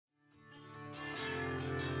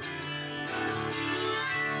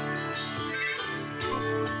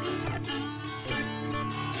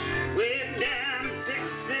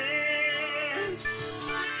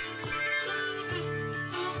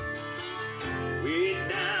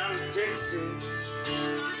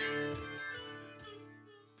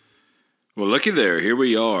Well, looky there. Here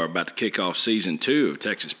we are about to kick off Season 2 of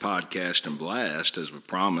Texas Podcast and Blast. As we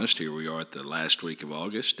promised, here we are at the last week of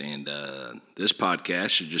August. And this podcast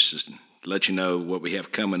should just let you know what we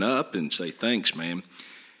have coming up and say thanks, man.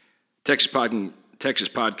 Texas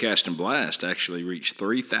Podcast and Blast actually reached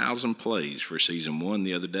 3,000 plays for Season 1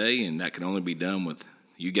 the other day, and that can only be done with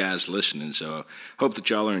you guys listening. So I hope that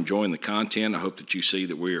y'all are enjoying the content. I hope that you see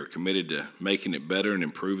that we are committed to making it better and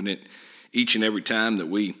improving it each and every time that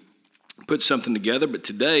we put something together. But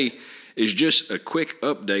today is just a quick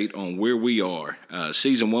update on where we are.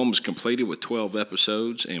 Season 1 was completed with 12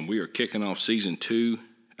 episodes, and we are kicking off Season 2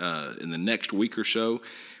 in the next week or so.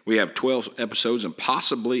 We have 12 episodes and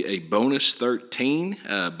possibly a bonus 13.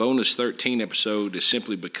 Bonus 13 episode is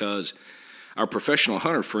simply because our professional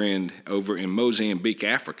hunter friend over in Mozambique,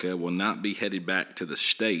 Africa, will not be headed back to the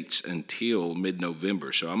States until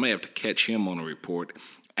mid-November. So I may have to catch him on a report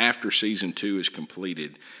after Season 2 is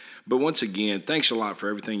completed. But once again, thanks a lot for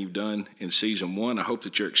everything you've done in Season 1. I hope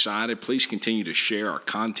that you're excited. Please continue to share our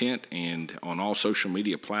content and on all social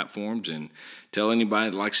media platforms, and tell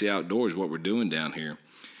anybody that likes the outdoors what we're doing down here.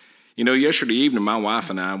 You know, yesterday evening, my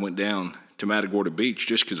wife and I went down to Matagorda Beach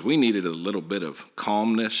just because we needed a little bit of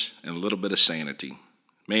calmness and a little bit of sanity.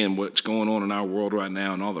 Man, what's going on in our world right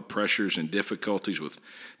now and all the pressures and difficulties with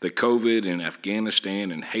the COVID in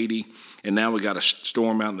Afghanistan and Haiti, and now we got a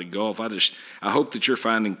storm out in the Gulf. I hope that you're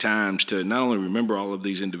finding times to not only remember all of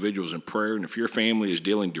these individuals in prayer, and if your family is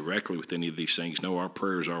dealing directly with any of these things, know our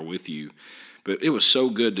prayers are with you. But it was so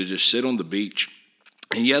good to just sit on the beach.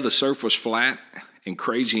 And yeah, the surf was flat, and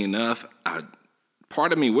crazy enough,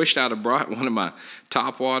 part of me wished I'd have brought one of my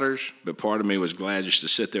top waters, but part of me was glad just to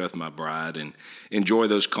sit there with my bride and enjoy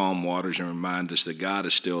those calm waters and remind us that God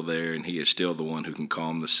is still there and He is still the one who can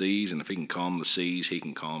calm the seas. And if He can calm the seas, He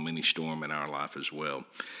can calm any storm in our life as well.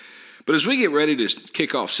 But as we get ready to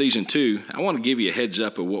kick off Season 2, I want to give you a heads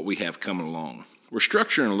up of what we have coming along. We're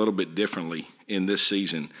structuring a little bit differently in this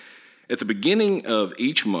season. At the beginning of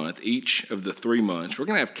each month, each of the 3 months, we're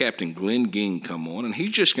going to have Captain Glenn Ging come on, and he's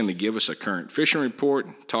just going to give us a current fishing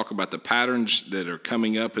report, talk about the patterns that are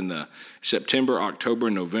coming up in the September, October,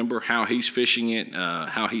 and November, how he's fishing it,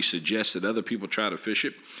 how he suggests that other people try to fish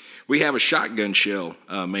it. We have a shotgun shell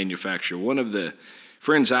manufacturer. One of the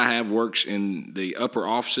friends I have works in the upper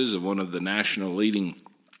offices of one of the national leading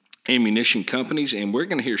ammunition companies, and we're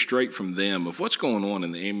going to hear straight from them of what's going on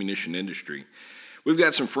in the ammunition industry. We've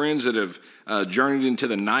got some friends that have journeyed into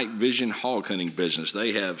the night vision hog hunting business.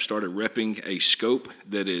 They have started repping a scope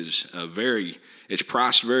that is it's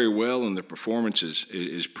priced very well, and the performance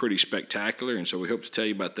is pretty spectacular, and so we hope to tell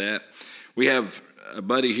you about that. We have a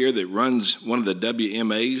buddy here that runs one of the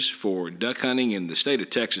WMAs for duck hunting, and the state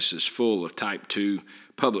of Texas is full of Type 2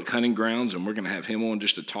 public hunting grounds, and we're going to have him on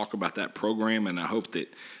just to talk about that program. And I hope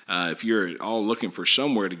that if you're all looking for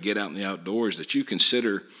somewhere to get out in the outdoors, that you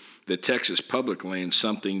consider the Texas public land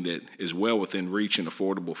something that is well within reach and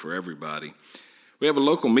affordable for everybody. We have a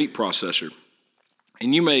local meat processor,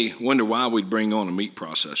 and you may wonder why we'd bring on a meat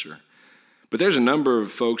processor. But there's a number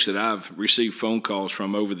of folks that I've received phone calls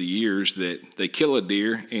from over the years that they kill a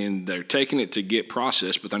deer and they're taking it to get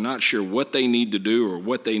processed, but they're not sure what they need to do or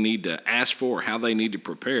what they need to ask for or how they need to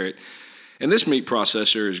prepare it. And this meat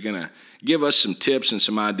processor is going to give us some tips and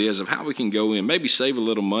some ideas of how we can go in, maybe save a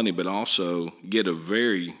little money, but also get a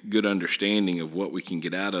very good understanding of what we can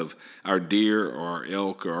get out of our deer or our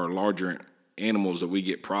elk or our larger animals that we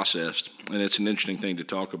get processed. And it's an interesting thing to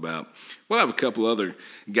talk about. We'll have a couple other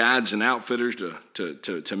guides and outfitters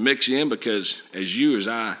to mix in because, as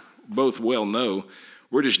I both well know,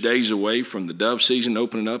 we're just days away from the dove season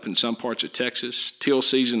opening up in some parts of Texas. Teal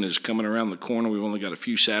season is coming around the corner. We've only got a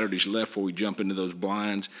few Saturdays left before we jump into those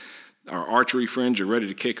blinds. Our archery friends are ready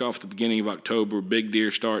to kick off at the beginning of October. Big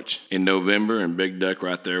deer starts in November, and big duck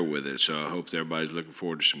right there with it. So I hope that everybody's looking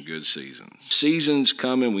forward to some good seasons. Season's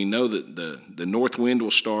coming. We know that the north wind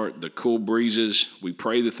will start, the cool breezes. We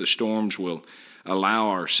pray that the storms will allow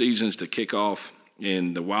our seasons to kick off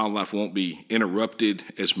and the wildlife won't be interrupted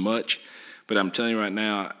as much. But I'm telling you right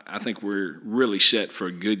now, I think we're really set for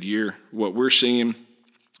a good year. What we're seeing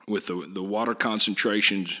with the water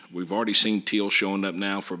concentrations, we've already seen teal showing up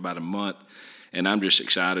now for about a month, and I'm just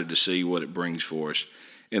excited to see what it brings for us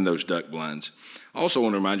in those duck blinds. I also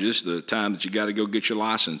want to remind you, this is the time that you got to go get your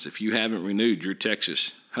license. If you haven't renewed your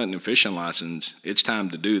Texas hunting and fishing license, it's time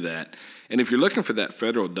to do that. And if you're looking for that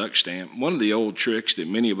federal duck stamp, one of the old tricks that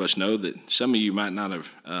many of us know that some of you might not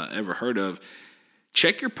have ever heard of,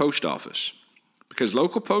 check your post office. Because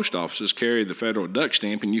local post offices carry the federal duck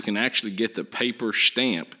stamp, and you can actually get the paper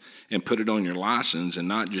stamp and put it on your license and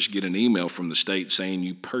not just get an email from the state saying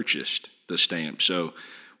you purchased the stamp. So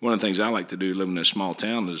one of the things I like to do living in a small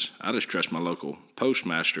town is I just trust my local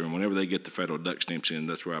postmaster, and whenever they get the federal duck stamps in,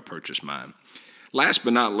 that's where I purchase mine. Last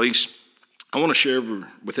but not least, I want to share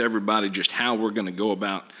with everybody just how we're going to go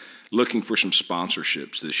about looking for some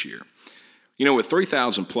sponsorships this year. You know, with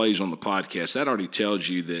 3,000 plays on the podcast, that already tells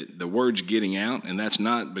you that the word's getting out, and that's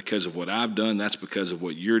not because of what I've done. That's because of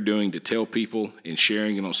what you're doing to tell people and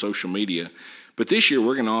sharing it on social media. But this year,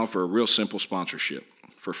 we're going to offer a real simple sponsorship.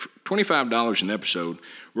 For $25 an episode,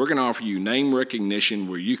 we're going to offer you name recognition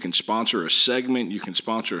where you can sponsor a segment, you can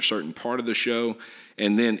sponsor a certain part of the show,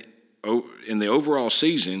 and then in the overall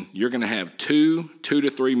season, you're going to have 2 to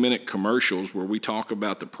 3 minute commercials where we talk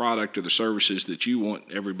about the product or the services that you want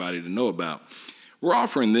everybody to know about. We're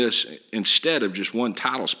offering this instead of just one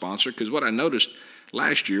title sponsor, because what I noticed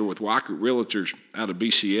last year with Weichert Realtors out of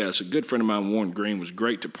BCS, a good friend of mine, Warren Green, was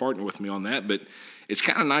great to partner with me on that, but it's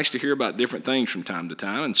kind of nice to hear about different things from time to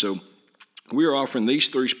time. And so we're offering these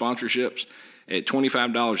 3 sponsorships at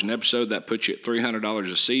 $25 an episode. That puts you at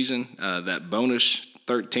 $300 a season. That bonus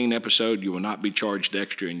 13 episode, you will not be charged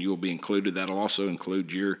extra, and you will be included. That'll also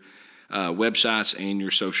include your websites and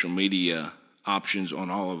your social media options on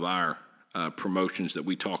all of our promotions that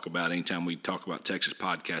we talk about. Anytime we talk about Texas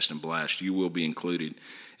Podcast and Blast, you will be included,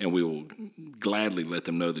 and we will gladly let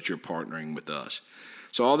them know that you're partnering with us.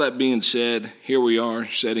 So all that being said, here we are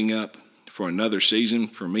setting up for another season.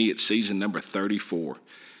 For me, it's season number 34.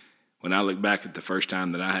 When I look back at the first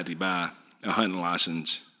time that I had to buy a hunting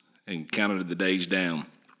license and counted the days down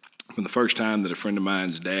from the first time that a friend of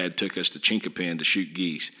mine's dad took us to Chinquapin to shoot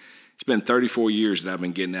geese. It's been 34 years that I've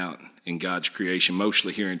been getting out in God's creation,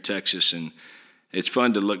 mostly here in Texas, and it's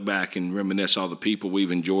fun to look back and reminisce all the people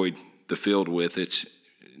we've enjoyed the field with. It's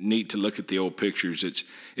neat to look at the old pictures.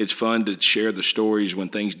 It's fun to share the stories when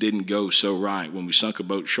things didn't go so right, when we sunk a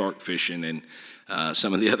boat shark fishing and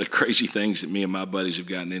some of the other crazy things that me and my buddies have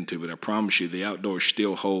gotten into. But I promise you, the outdoors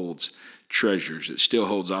still holds treasures. It still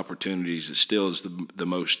holds opportunities. It still is the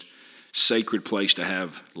most sacred place to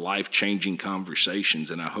have life-changing conversations.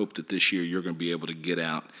 And I hope that this year you're going to be able to get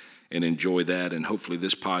out and enjoy that, and hopefully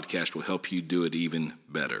this podcast will help you do it even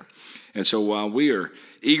better. And so while we are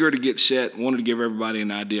eager to get set, wanted to give everybody an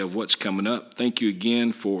idea of what's coming up. Thank you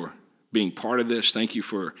again for being part of this. Thank you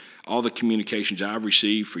for all the communications I've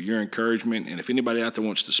received, for your encouragement. And if anybody out there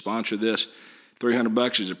wants to sponsor this,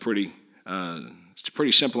 $300 is a pretty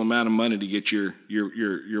simple amount of money to get your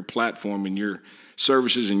platform and your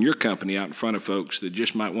services and your company out in front of folks that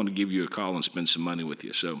just might want to give you a call and spend some money with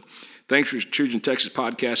you. So thanks for choosing Texas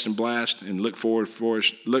Podcast and Blast, and look forward for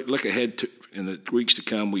us. Look ahead to in the weeks to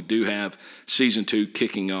come. We do have season 2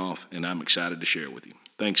 kicking off, and I'm excited to share it with you.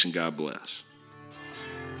 Thanks, and God bless.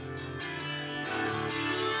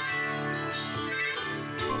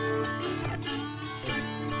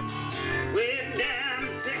 Way down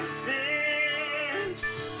in Texas.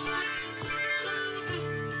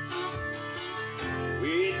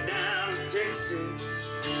 Way down in Texas.